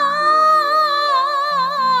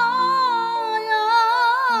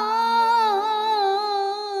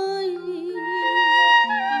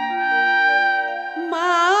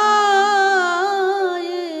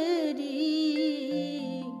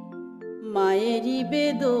মায়েরি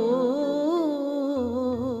বেদন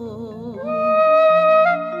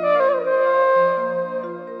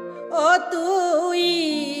ও তুই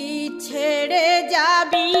ছেড়ে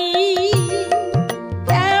যাবি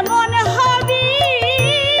কেমন হবি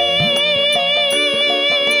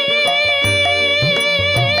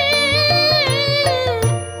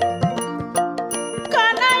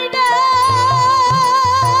কানাই রে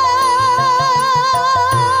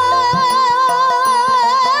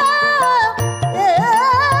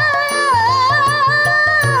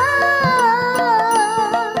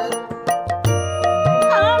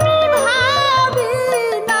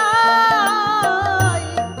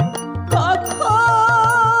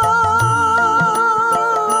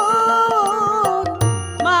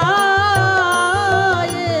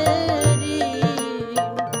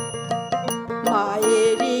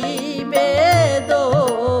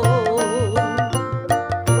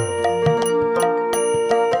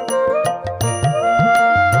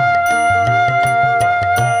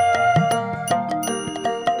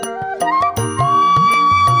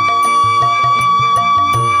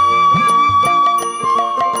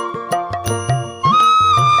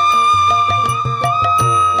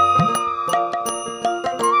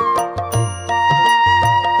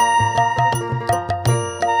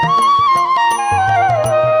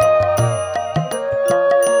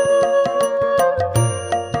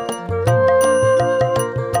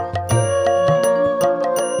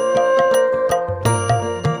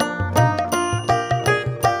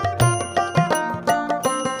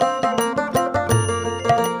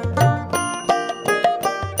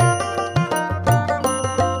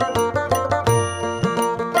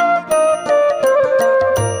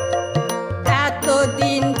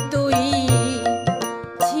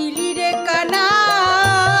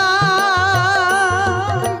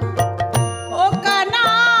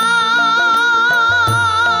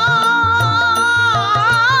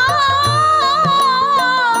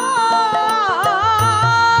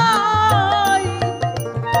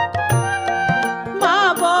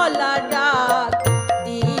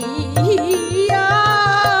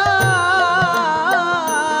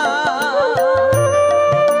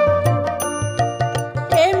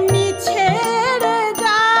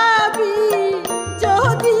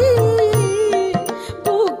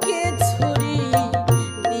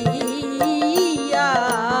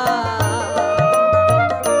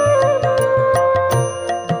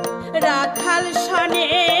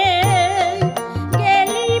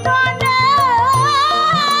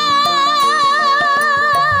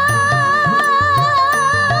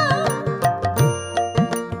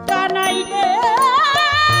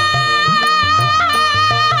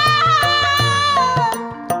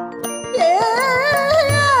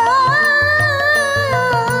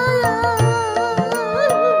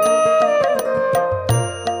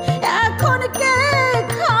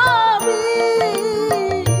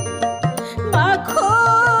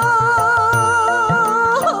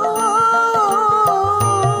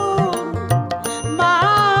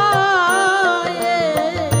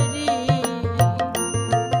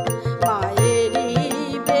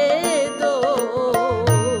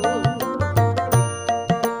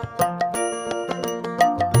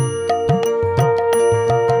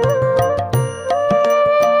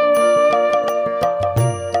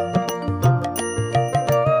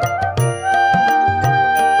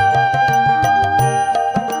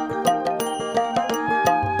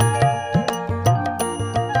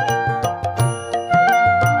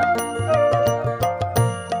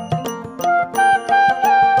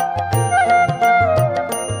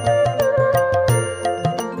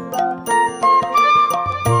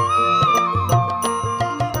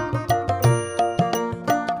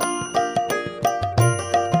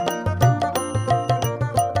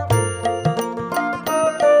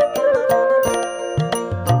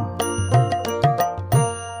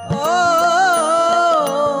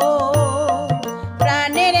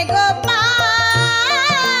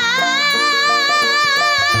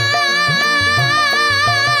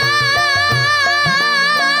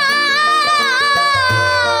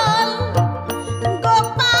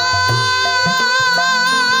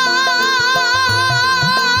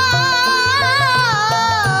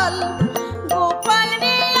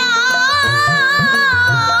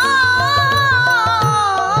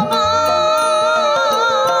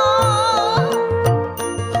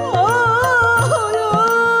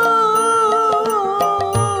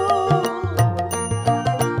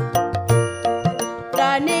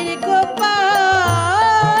প্রাণের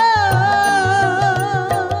গোপাল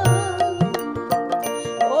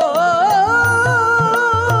ও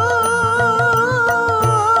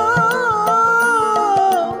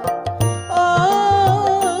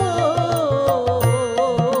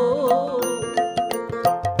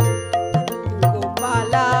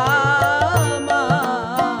গোপালা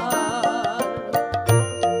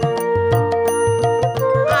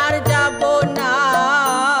আর যাব না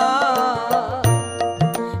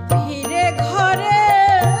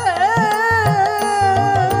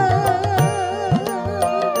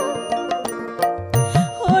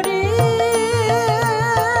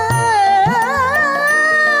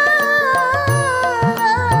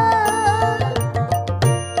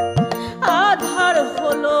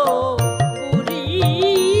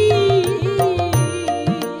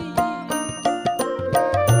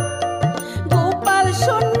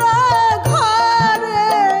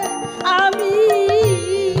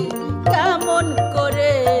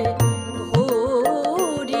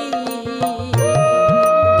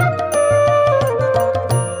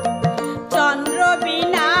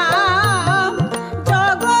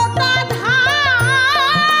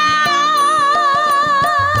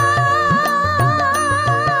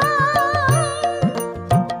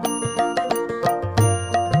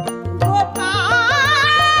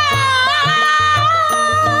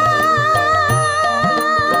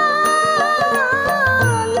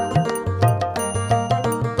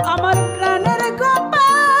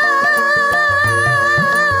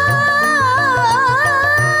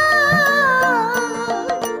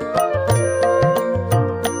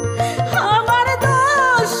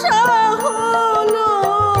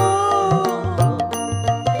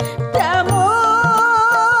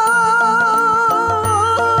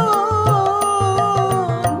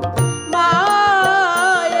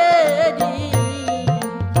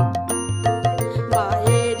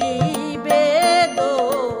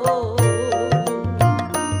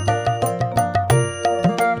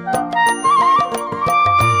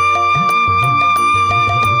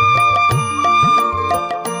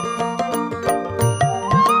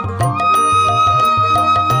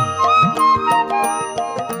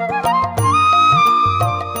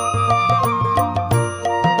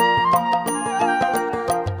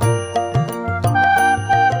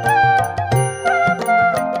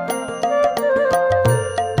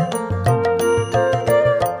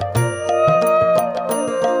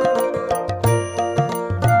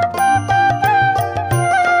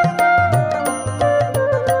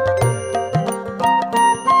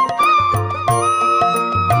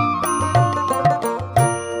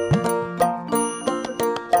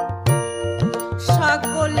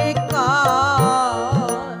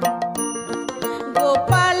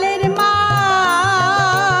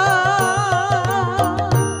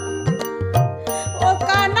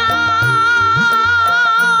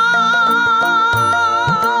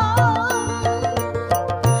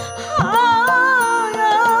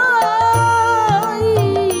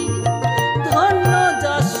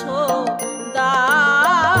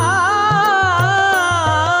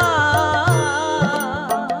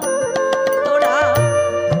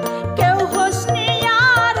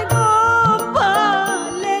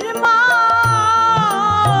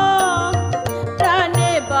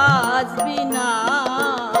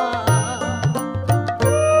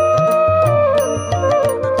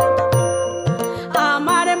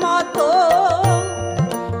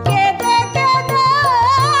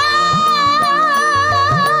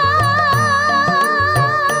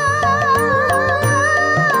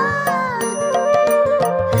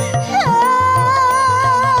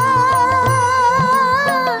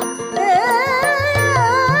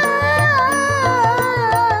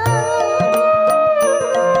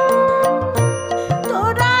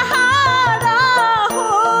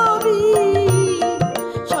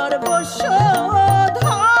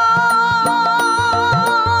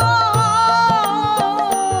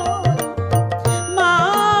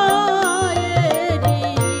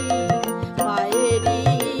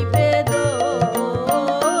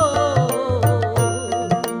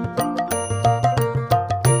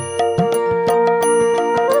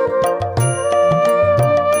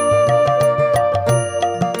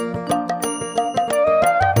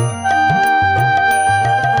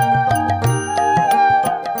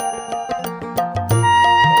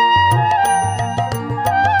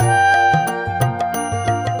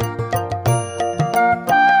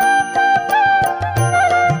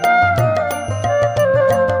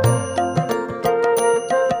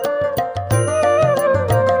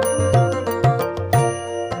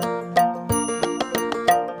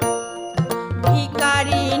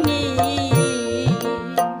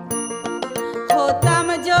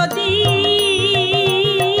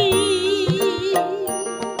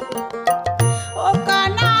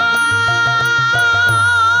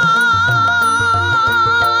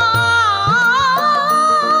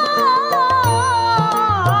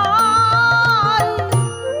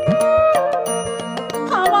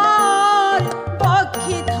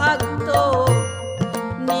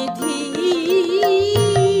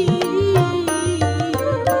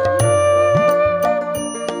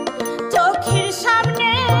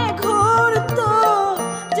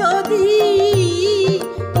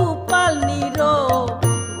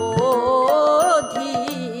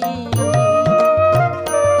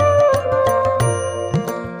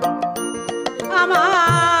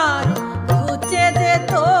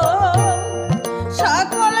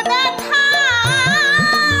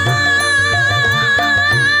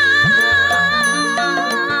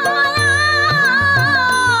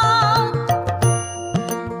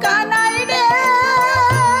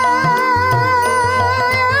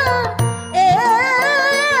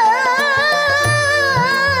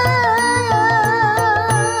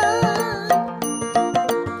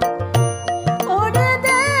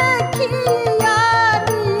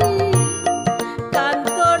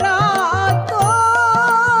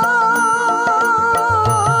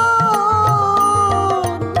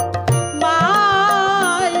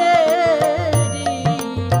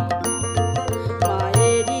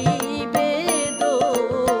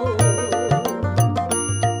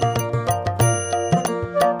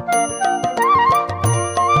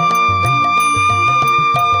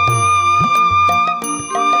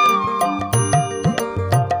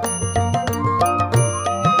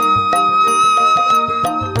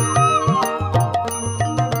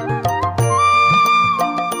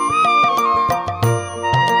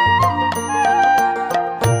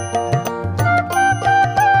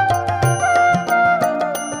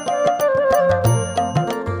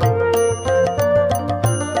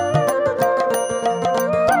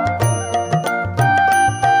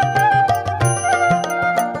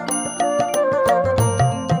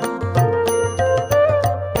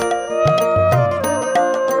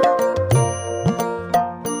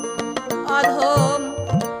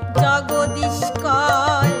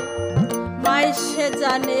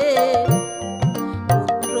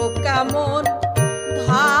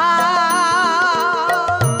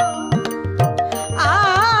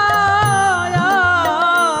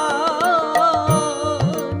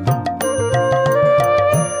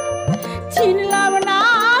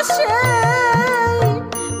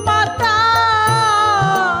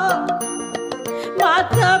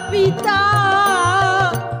নিতাই